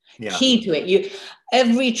service. Yeah. Key to it.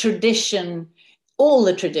 Every tradition, all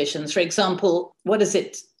the traditions, for example, what is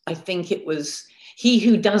it? I think it was, he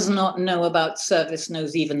who does not know about service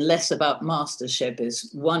knows even less about mastership,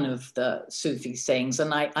 is one of the Sufi sayings.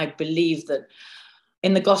 And I believe that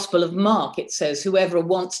in the Gospel of Mark, it says, whoever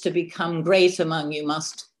wants to become great among you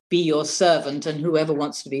must be your servant, and whoever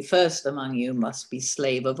wants to be first among you must be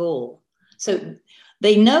slave of all. So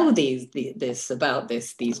they know these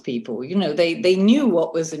people, they knew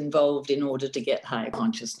what was involved in order to get higher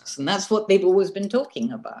consciousness. And that's what they've always been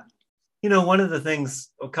talking about. One of the things,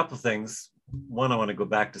 a couple of things. One, I want to go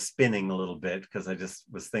back to spinning a little bit, because I just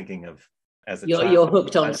was thinking of, as a child, you're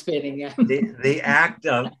hooked on spinning, yeah. The act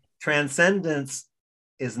of transcendence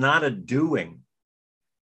is not a doing.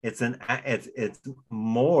 It's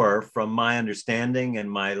more, from my understanding and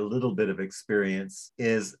my little bit of experience,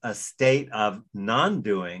 is a state of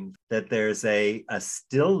non-doing, that there's a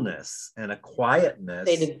stillness and a quietness,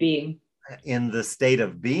 state of being, in the state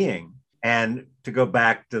of being. And to go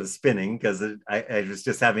back to the spinning, because I was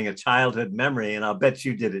just having a childhood memory, and I'll bet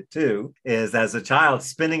you did it too, is as a child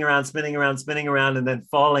spinning around, and then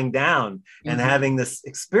falling down, and having this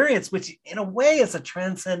experience, which in a way is a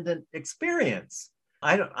transcendent experience.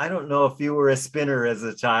 I don't know if you were a spinner as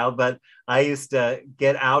a child, but I used to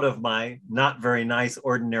get out of my not very nice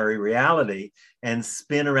ordinary reality and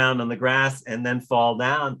spin around on the grass and then fall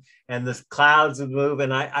down, and the clouds would move,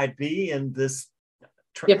 and I'd be in this,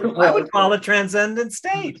 I would call it transcendent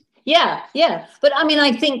state. Yeah. But I mean,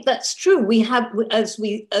 I think that's true. We have,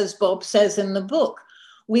 as Bob says in the book,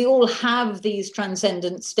 we all have these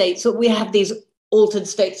transcendent states. So we have these altered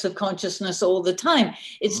states of consciousness all the time.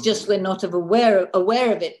 It's just we're not aware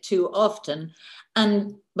of it too often.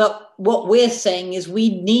 But what we're saying is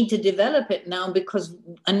we need to develop it now, because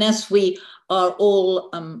unless we are all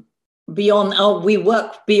we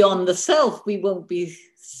work beyond the self, we won't be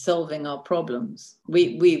solving our problems.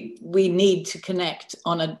 We need to connect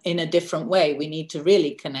in a different way. We need to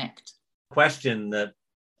really connect. Question that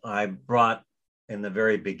I brought in the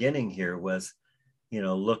very beginning here was,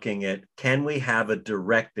 looking at, can we have a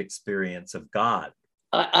direct experience of God?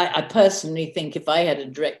 I personally think if I had a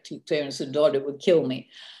direct experience of God, it would kill me,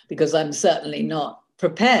 because I'm certainly not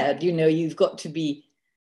prepared. You've got to be,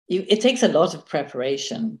 it takes a lot of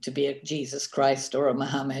preparation to be a Jesus Christ or a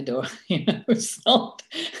Muhammad, or, it's not,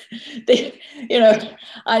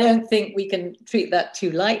 I don't think we can treat that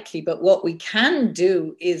too lightly. But what we can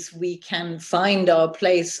do is we can find our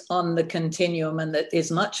place on the continuum, and that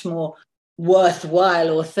is much more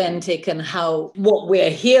worthwhile, authentic, and what we're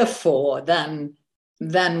here for than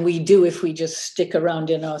we do if we just stick around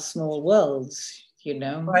in our small worlds,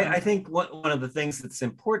 I think one of the things that's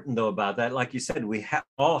important, though, about that, like you said, we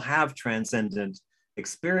all have transcendent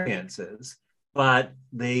experiences, but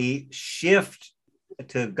the shift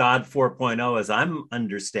to God 4.0, as I'm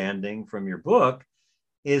understanding from your book,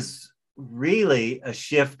 is really a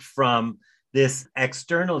shift from this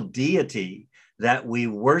external deity that we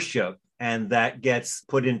worship and that gets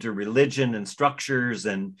put into religion and structures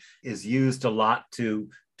and is used a lot to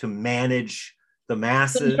manage the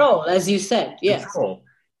masses. Control, as you said, yes. Control.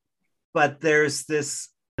 But there's this,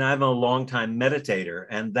 and I'm a longtime meditator,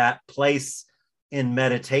 and that place in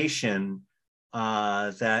meditation,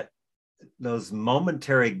 that those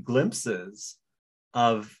momentary glimpses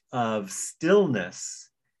of stillness,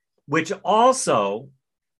 which also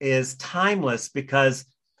is timeless, because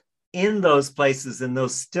in those places, in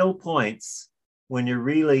those still points, when you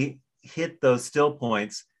really hit those still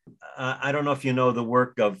points, I don't know if you know the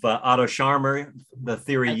work of Otto Scharmer, the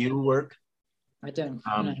Theory U work. I don't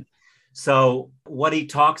know. So what he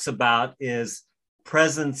talks about is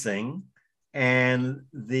presencing and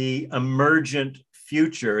the emergent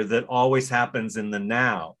future that always happens in the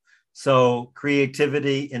now. So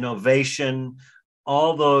creativity, innovation,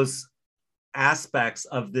 all those aspects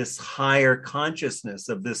of this higher consciousness,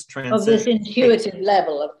 of this of this intuitive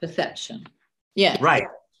level of perception. Yeah. Right.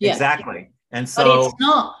 Yeah. Exactly. And so, but it's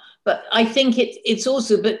not, but I think it's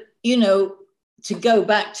also, but to go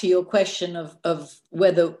back to your question of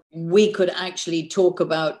whether we could actually talk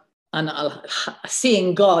about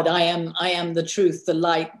seeing God, I am the truth, the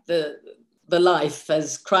light, the life,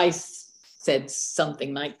 as Christ said,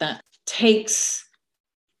 something like that, takes.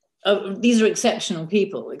 These are exceptional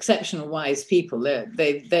people, exceptional wise people.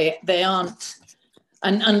 They aren't,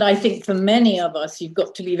 and I think for many of us, you've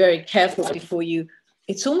got to be very careful before you.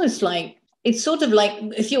 It's almost like, it's sort of like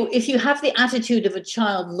if you have the attitude of a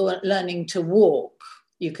child learning to walk,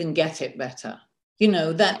 you can get it better.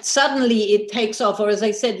 That suddenly it takes off, or as I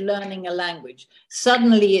said, learning a language,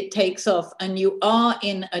 suddenly it takes off, and you are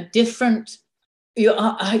in a different.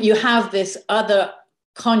 You have this other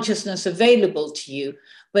consciousness available to you,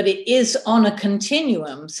 but it is on a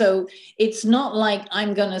continuum. So it's not like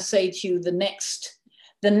I'm going to say to you the next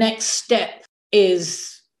step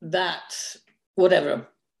is that whatever.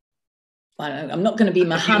 I'm not going to be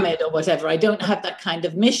Muhammad or whatever. I don't have that kind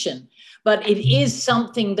of mission, but it is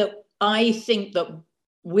something that I think that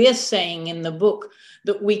we're saying in the book,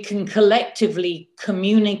 that we can collectively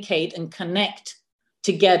communicate and connect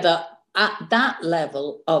together at that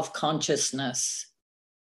level of consciousness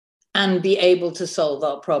and be able to solve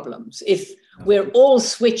our problems. If we're all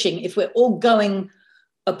switching, if we're all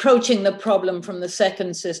approaching the problem from the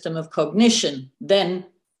second system of cognition, then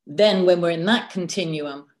when we're in that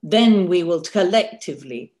continuum, then we will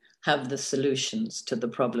collectively have the solutions to the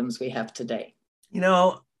problems we have today.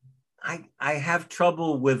 I have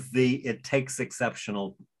trouble with it takes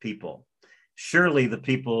exceptional people. Surely the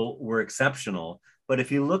people were exceptional, but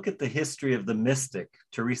if you look at the history of the mystic,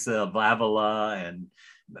 Teresa of Avila and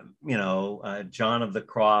John of the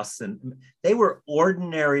Cross, and they were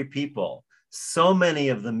ordinary people. So many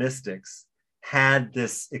of the mystics had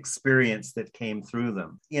this experience that came through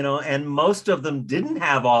them, and most of them didn't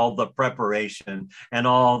have all the preparation and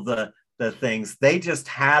all the things. They just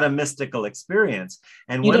had a mystical experience.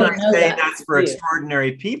 And when I say that's for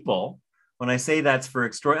extraordinary people,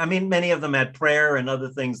 many of them had prayer and other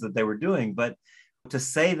things that they were doing, but to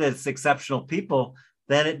say that it's exceptional people,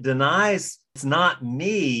 then it denies it's not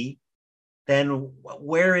me. Then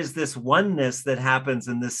where is this oneness that happens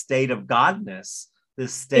in this state of godness?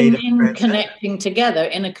 This state in connecting together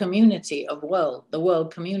in a community of the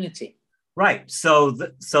world community. Right. So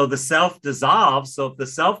the self dissolves. So if the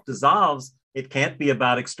self dissolves, it can't be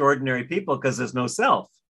about extraordinary people because there's no self.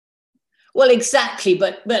 Well, exactly.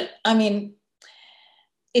 But I mean,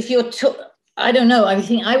 if you're I don't know.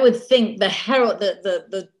 I would think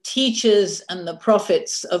the teachers and the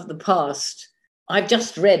prophets of the past. I've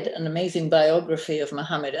just read an amazing biography of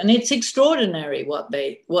Muhammad, and it's extraordinary what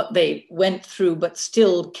they went through, but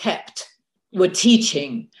still were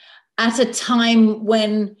teaching at a time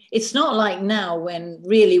when it's not like now, when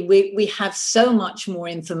really we have so much more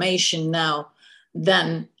information now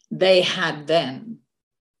than they had then.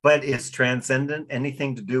 But is transcendent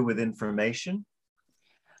anything to do with information?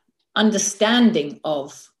 Understanding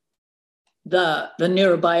of the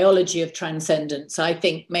neurobiology of transcendence, I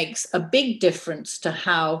think, makes a big difference to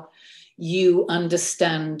how you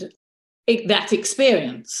understand that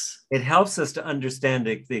experience. It helps us to understand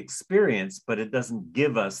the experience, but it doesn't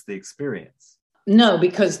give us the experience. No,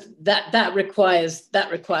 because that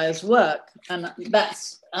requires work, and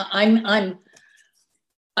that's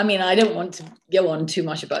I mean, I don't want to go on too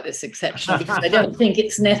much about this exception because I don't think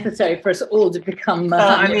it's necessary for us all to become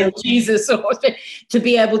Muhammad or Jesus or to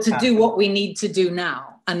be able to do what we need to do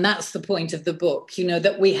now. And that's the point of the book,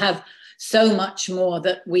 that we have so much more,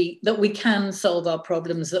 that we can solve our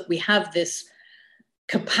problems, that we have this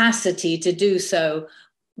capacity to do so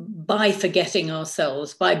by forgetting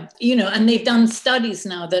ourselves, and they've done studies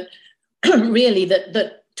now that really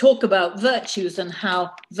that talk about virtues and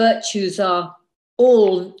how virtues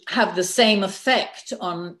all have the same effect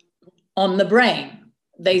on the brain.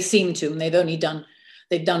 They seem to, and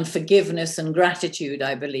they've done forgiveness and gratitude,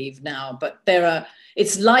 I believe now, but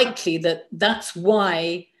it's likely that's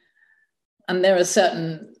why, and there are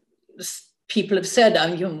certain people have said,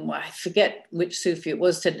 I forget which Sufi it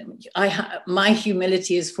was, said, my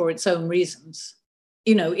humility is for its own reasons.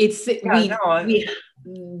 Virtue.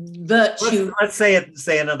 Let's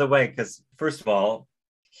say another way, because first of all,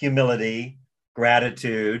 humility,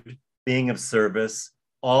 gratitude, being of service,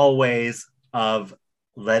 all ways of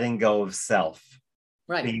letting go of self,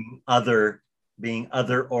 right? Being other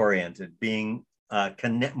oriented, being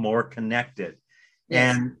more connected.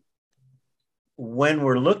 Yes. And when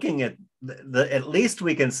we're looking at at least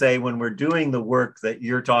we can say when we're doing the work that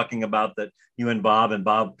you're talking about, that you and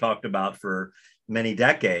Bob talked about for many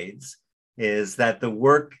decades, is that the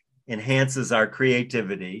work enhances our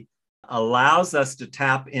creativity, allows us to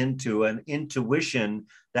tap into an intuition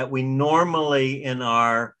that we normally in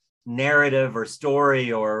our narrative or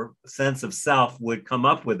story or sense of self would come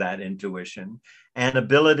up with that intuition, and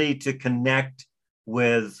ability to connect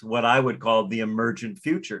with what I would call the emergent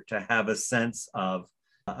future, to have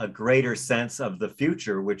a greater sense of the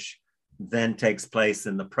future, which then takes place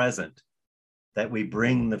in the present, that we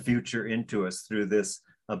bring the future into us through this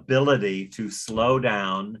ability to slow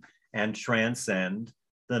down and transcend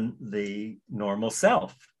the normal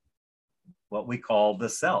self, what we call the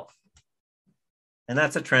self. And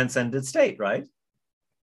that's a transcended state, right?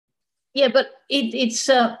 Yeah, but it's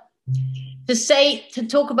to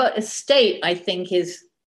talk about a state, I think is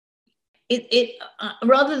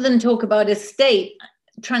rather than talk about a state,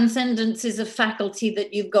 transcendence is a faculty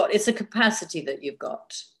that you've got. It's a capacity that you've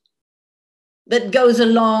got that goes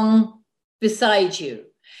along beside you.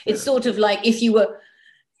 It's sort of like if you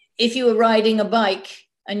were riding a bike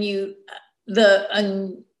and you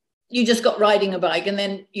just got riding a bike, and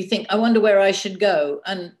then you think, I wonder where I should go,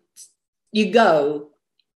 and you go,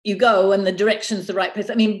 and the direction's the right place.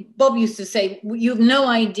 I mean, Bob used to say, you have no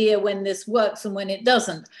idea when this works and when it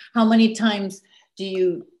doesn't. How many times do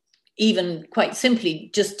you even quite simply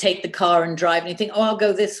just take the car and drive, and you think, oh, I'll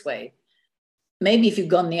go this way? Maybe if you'd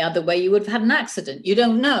gone the other way, you would have had an accident. You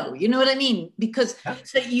don't know. You know what I mean? Because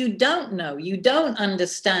so you don't know. You don't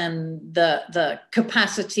understand the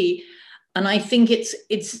capacity. And I think it's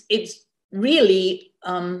really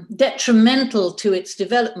detrimental to its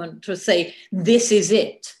development to say, this is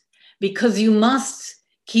it. Because you must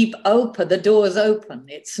keep the doors open.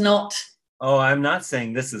 It's not. Oh, I'm not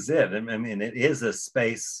saying this is it. I mean, it is a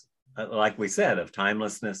space, like we said, of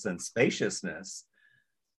timelessness and spaciousness.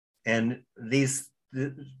 And these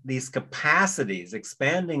capacities,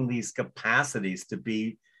 expanding these capacities to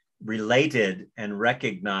be related and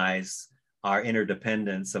recognize our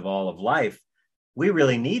interdependence of all of life, we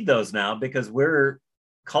really need those now, because we're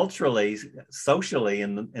culturally, socially,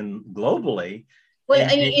 and globally. Well,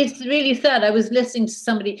 it's really sad. I was listening to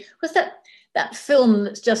somebody. Was that film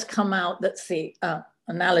that's just come out? That's the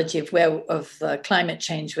analogy of climate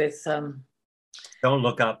change with. Don't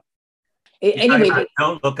Look Up. Anyway,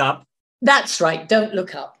 Don't Look Up. That's right. Don't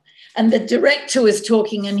Look Up. And the director was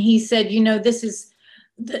talking, and he said, this is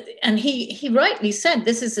and he rightly said,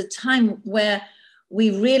 this is a time where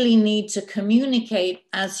we really need to communicate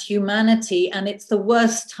as humanity, and it's the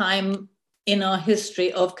worst time in our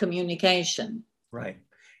history of communication. Right.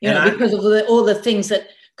 Because of all the things that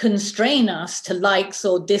constrain us to likes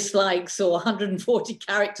or dislikes or 140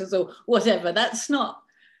 characters or whatever. That's not,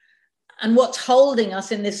 and what's holding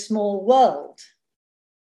us in this small world.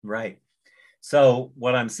 Right. So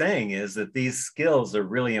what I'm saying is that these skills are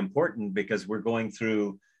really important because we're going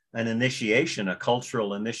through an initiation, a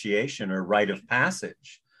cultural initiation or rite of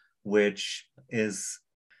passage, which is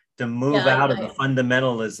to move out of the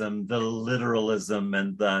fundamentalism, the literalism,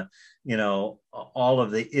 and the, all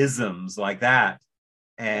of the isms like that,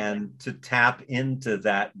 and to tap into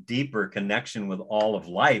that deeper connection with all of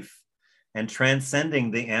life and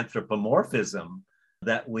transcending the anthropomorphism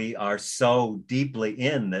that we are so deeply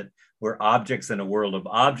in, that we're objects in a world of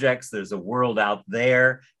objects. There's a world out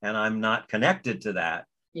there, and I'm not connected to that.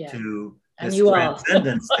 To this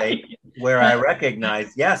transcendent state where I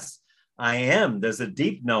recognize, yes, I am. There's a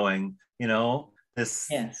deep knowing, this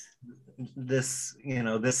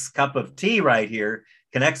cup of tea right here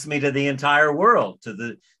connects me to the entire world, to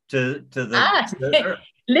the earth.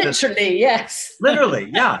 Literally, yes. Literally,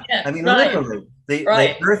 yeah. Yes, I mean, right. Literally. The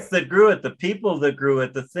earth that grew it, the people that grew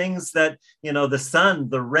it, the things that, the sun,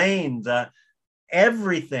 the rain,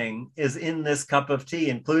 everything is in this cup of tea,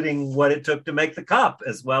 including what it took to make the cup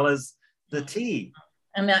as well as the tea.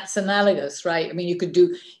 And that's analogous, right? I mean, you could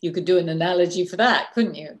do an analogy for that,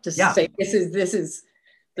 couldn't you? To say this is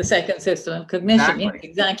the second system of cognition. Exactly. Yeah,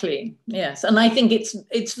 exactly. Yes. And I think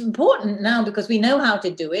it's important now because we know how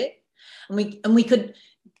to do it, and we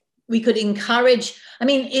could encourage. I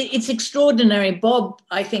mean, it's extraordinary. Bob,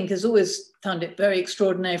 I think, has always found it very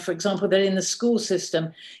extraordinary, for example, that in the school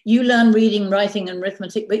system, you learn reading, writing, and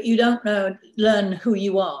arithmetic, but you don't learn who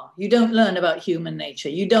you are. You don't learn about human nature.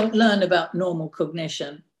 You don't learn about normal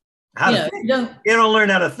cognition. You don't learn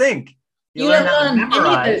how to think. You don't learn any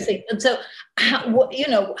of those things. And so,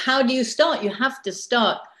 how do you start? You have to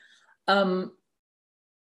start. You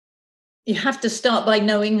have to start by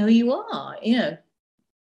knowing who you are.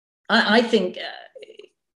 I think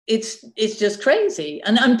it's just crazy,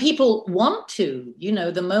 and people want to.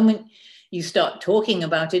 The moment you start talking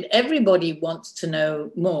about it, everybody wants to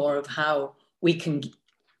know more of how we can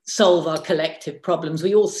solve our collective problems.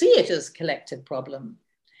 We all see it as a collective problem.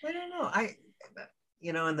 I don't know.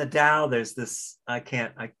 In the Tao, there's this. I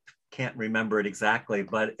can't remember it exactly,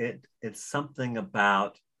 but it's something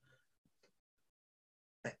about,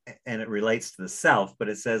 and it relates to the self. But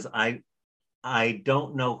it says, I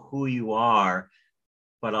don't know who you are,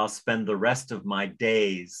 but I'll spend the rest of my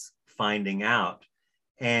days finding out.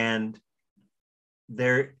 And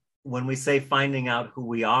when we say finding out who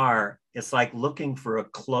we are, it's like looking for a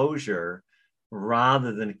closure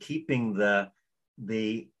rather than keeping the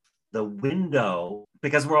window,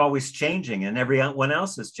 because we're always changing and everyone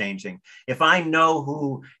else is changing. If I know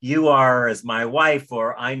who you are as my wife,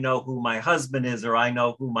 or I know who my husband is, or I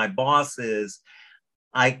know who my boss is,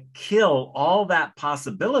 I kill all that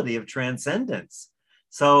possibility of transcendence.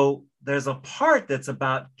 So there's a part that's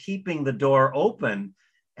about keeping the door open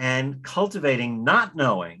and cultivating not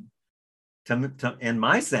knowing, to in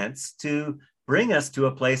my sense, to bring us to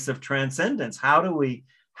a place of transcendence. How do we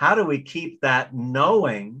keep that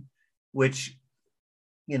knowing, which,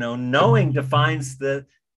 knowing defines the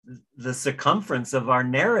circumference of our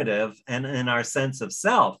narrative and in our sense of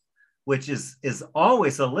self, which is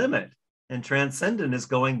always a limit. And transcendent is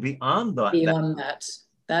going beyond that. Beyond that.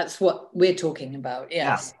 That's what we're talking about.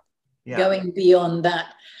 Yes. Yeah. Going beyond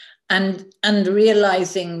that and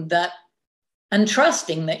realizing that, and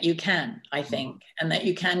trusting that you can, I think, and that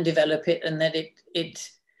you can develop it, and that it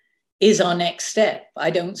is our next step. I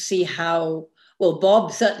don't see how,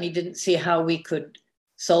 Bob certainly didn't see how we could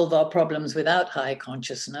solve our problems without high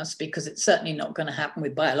consciousness, because it's certainly not going to happen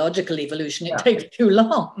with biological evolution. It takes too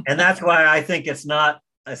long. And that's why I think it's not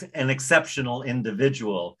an exceptional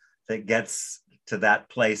individual that gets to that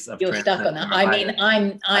place of. You're stuck on that. I mean,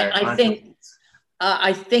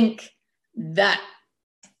 I think that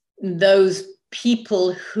those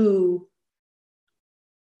people who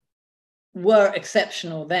were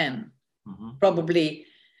exceptional then, probably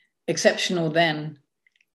exceptional then,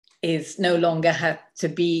 is no longer have to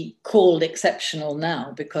be called exceptional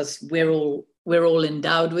now, because we're all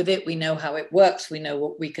endowed with it. We know how it works. We know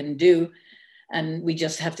what we can do. And we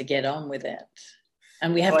just have to get on with it.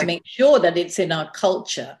 And we have to make sure that it's in our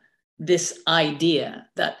culture, this idea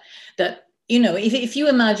that if you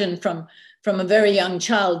imagine from a very young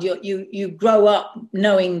child, you grow up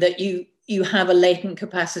knowing that you have a latent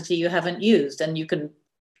capacity you haven't used, and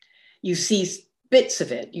you see bits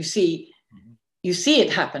of it. You see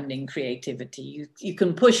it happen in creativity. You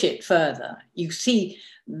can push it further. You see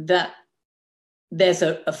that there's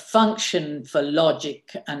a function for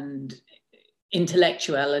logic and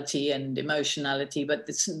intellectuality and emotionality, but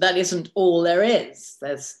that isn't all there is.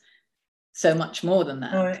 There's so much more than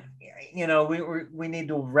that. We need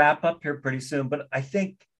to wrap up here pretty soon, but I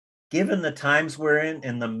think given the times we're in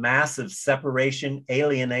and the massive separation,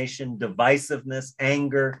 alienation, divisiveness,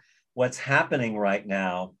 anger, what's happening right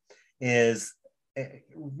now is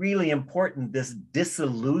really important. This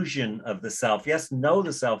disillusion of the self. Yes, know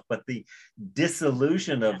the self, but the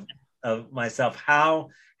disillusion of myself. How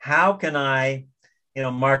can I,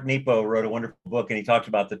 Mark Nepo wrote a wonderful book and he talked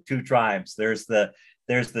about the two tribes. There's the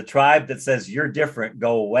tribe that says you're different,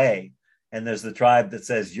 go away. And there's the tribe that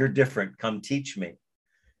says you're different, come teach me.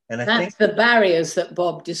 And I think the barriers that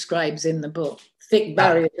Bob describes in the book, thick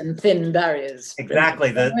barriers and thin barriers.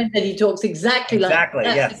 Exactly. That he talks exactly like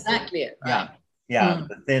that. Yes. Exactly it. Right? Yeah.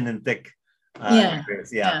 The thin and thick.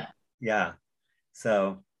 Barriers. Yeah.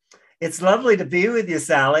 So it's lovely to be with you,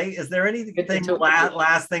 Sally. Is there anything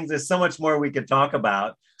last things? There's so much more we could talk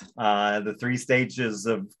about. The 3 stages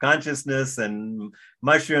of consciousness and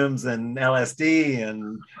mushrooms and LSD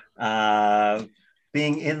and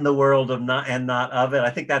being in the world of not of it. I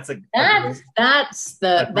think that's the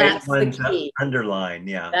key. Underline.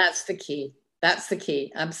 Yeah. That's the key.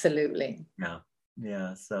 Absolutely.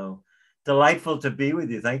 Yeah. So delightful to be with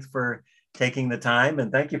you. Thanks for taking the time, and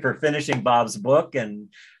thank you for finishing Bob's book and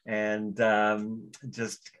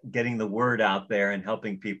just getting the word out there and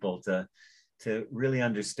helping people to really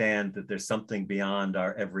understand that there's something beyond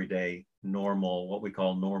our everyday normal, what we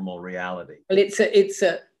call normal reality. Well,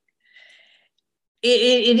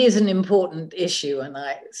 it is an important issue, and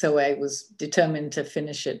I was determined to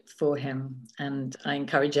finish it for him. And I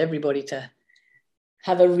encourage everybody to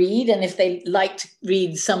have a read. And if they like to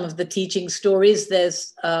read some of the teaching stories,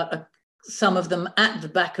 there's some of them at the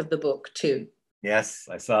back of the book too. Yes,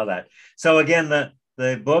 I saw that. So again, the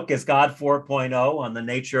book is God 4.0 on the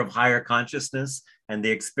nature of higher consciousness and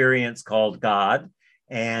the experience called God.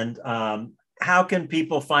 And how can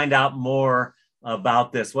people find out more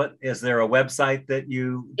about this? What is there a website that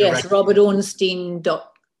you Yes,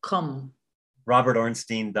 robertornstein.com.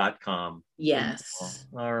 robertornstein.com. Yes.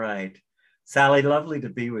 All right. Sally, lovely to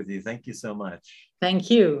be with you. Thank you so much. Thank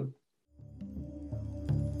you.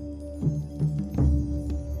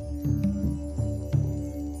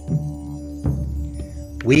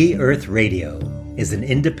 We Earth Radio is an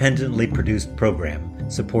independently produced program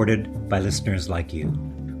supported by listeners like you.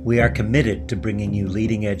 We are committed to bringing you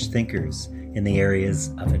leading-edge thinkers in the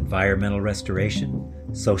areas of environmental restoration,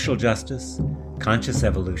 social justice, conscious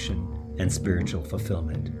evolution, and spiritual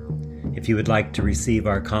fulfillment. If you would like to receive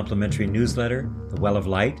our complimentary newsletter, The Well of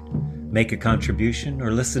Light, make a contribution,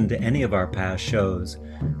 or listen to any of our past shows,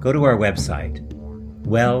 go to our website,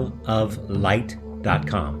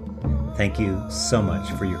 welloflight.com. Thank you so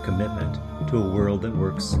much for your commitment to a world that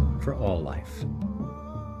works for all life.